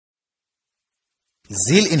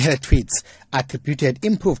Zille in her tweets attributed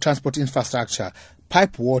improved transport infrastructure,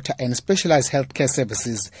 pipe water and specialized healthcare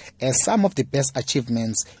services as some of the best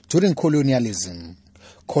achievements during colonialism.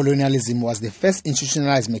 Colonialism was the first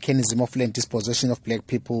institutionalized mechanism of land dispossession of black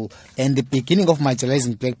people and the beginning of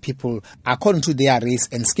marginalizing black people according to their race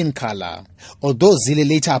and skin color. Although Zille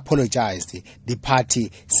later apologized, the party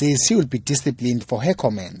says she will be disciplined for her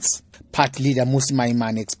comments. Party leader Musi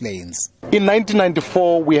Maimane explains. In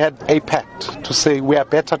 1994, we had a pact to say we are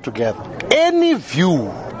better together. Any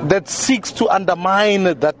view that seeks to undermine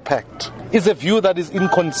that pact is a view that is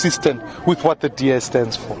inconsistent with what the DA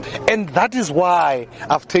stands for. And that is why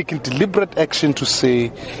I've taken deliberate action to say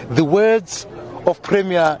the words of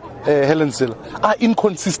Premier Helen Zille are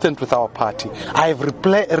inconsistent with our party. I have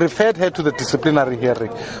referred her to the disciplinary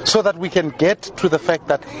hearing so that we can get to the fact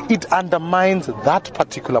that it undermines that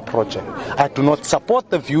particular project. I do not support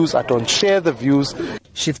the views, I don't share the views.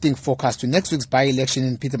 Shifting focus to next week's by-election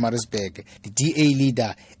in Pietermaritzburg, the DA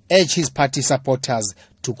leader urged his party supporters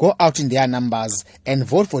to go out in their numbers and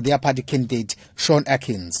vote for their party candidate, Shaun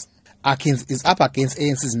Atkins. Atkins is up against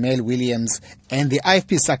ANC's Mel Williams and the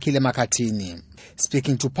IFP Sakile Makhathini.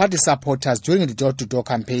 Speaking to party supporters during the door-to-door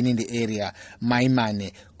campaign in the area,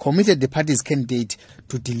 Maimane committed the party's candidate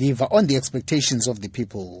to deliver on the expectations of the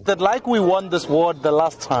people. That like we won this ward the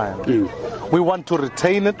last time, we want to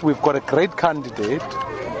retain it. We've got a great candidate.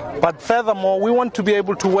 But furthermore, we want to be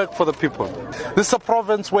able to work for the people. This is a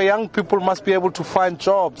province where young people must be able to find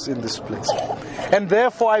jobs in this place. And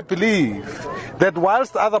therefore, I believe that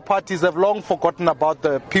whilst other parties have long forgotten about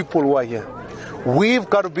the people who are here, we've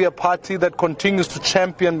got to be a party that continues to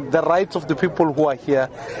champion the rights of the people who are here.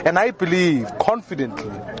 And I believe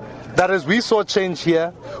confidently that as we saw change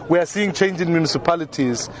here, we are seeing change in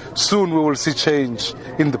municipalities. Soon we will see change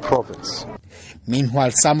in the province.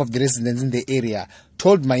 Meanwhile, some of the residents in the area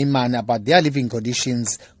told Maimane about their living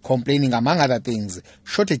conditions, complaining among other things,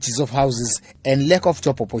 shortages of houses and lack of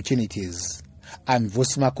job opportunities. I'm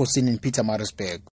Vosima Kosin in Pietermaritzburg.